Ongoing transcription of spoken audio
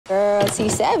See,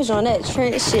 Savage on that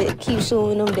Trent shit, keep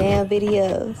showing them damn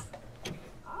videos.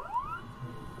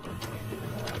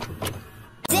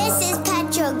 This is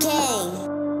Petro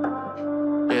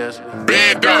King. Yes.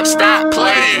 Big up, stop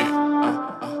playing.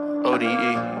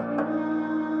 ODE.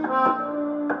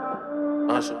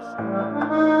 Ushers.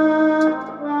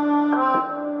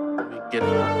 Let me get it.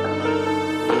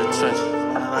 In the trenches.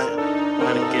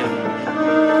 Let me get it.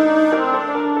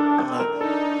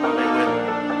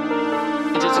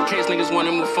 Just in case niggas want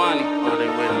to move funny. Oh, they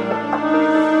with it.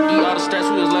 Eat all the stress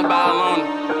we was left by alone.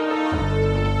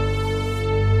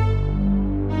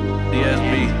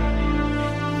 DSB.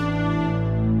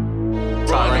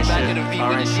 Rolling back of the V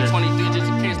with the G23 just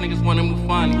in case niggas want to move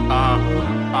funny.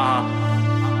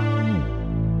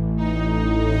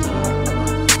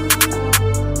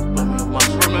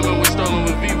 Remember when stolen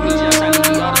with V was young, trying to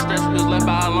eat all the stress we was left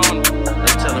by alone.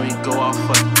 They telling me go off,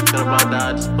 fuck it. Get up out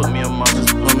down, just put me on muscle.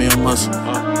 Just put me on muscle.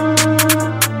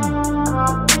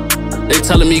 They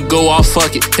telling me go off,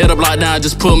 fuck it. Head up, lock down,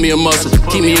 just pull me a muscle.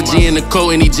 Keep me a G in the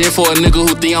coat, any gin for a nigga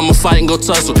who think I'ma fight and go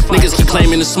tussle. Niggas keep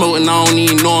claiming the smoke and I don't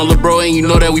even know I'm lil' bro, and you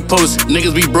know that we posted.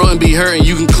 Niggas be bro and be hurtin',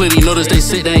 you can clearly notice they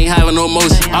sit, they ain't having no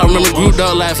motion. I remember group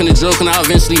dog laughing and joking, I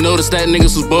eventually noticed that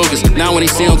niggas was bogus. Now when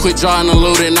they see them quit drawing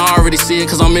unloaded, and I already see it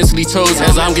cause I'm mentally chosen.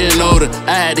 As I'm getting older,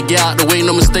 I had to get out the way,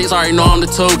 no mistakes, I already know I'm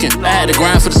the token. I had to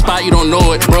grind for the spot, you don't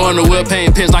know it. Bro in the whip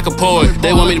painting pins like a poet.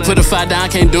 They want me to put a fight down,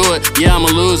 can't do it. Yeah, I'm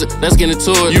a loser, let's get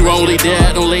into it. You only there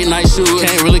at them late night shooters.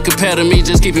 Can't really compare to me,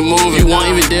 just keep it moving. You weren't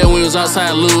even there when we was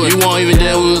outside looting. You weren't even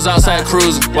there when we was outside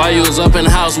cruising. While you was up in the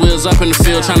house, we was up in the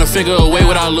field trying to figure a way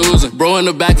without losing. Bro in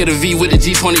the back of the V with the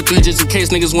G23 just in case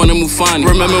niggas wanna move funny.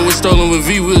 Remember when stolen with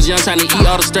V, we was young trying to eat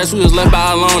all the stress we was left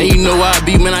by alone. And you know why I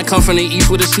be, man, I come from the east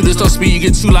with the shooters don't speed, you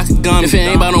get chewed like a gun. If it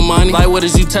ain't about no money, like what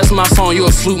is you testing my phone? You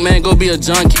a fluke, man, go be a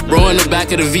junkie. Bro in the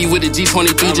back of the V with the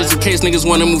G23 just in case niggas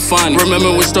wanna move funny.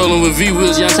 Remember when stolen with V, we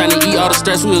was young trying to eat all the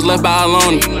stress we was left by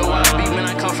alone. You know why I be, man,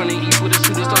 I come from the east with the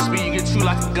shooters don't speed, you get chewed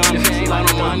like a gun. If it ain't about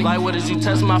no money, like what is you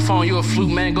testing my phone? You a fluke,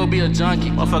 man, go be a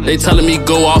junkie. They telling me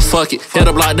go off, fuck it. Head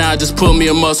up, lock down, just pull me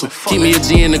a muscle. Keep me a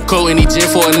G in the coat, any gin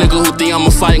for a nigga who think I'ma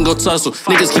fight and go tussle.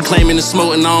 Niggas keep claiming the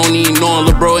smoke and I don't even know I'm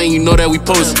lil' bro, and you know that we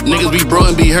posted. Niggas be bro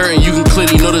and be hurtin', you can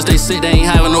clearly notice they sit, they ain't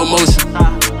having no motion.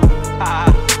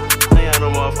 They ain't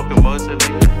no motherfucking motion,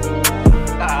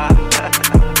 nigga.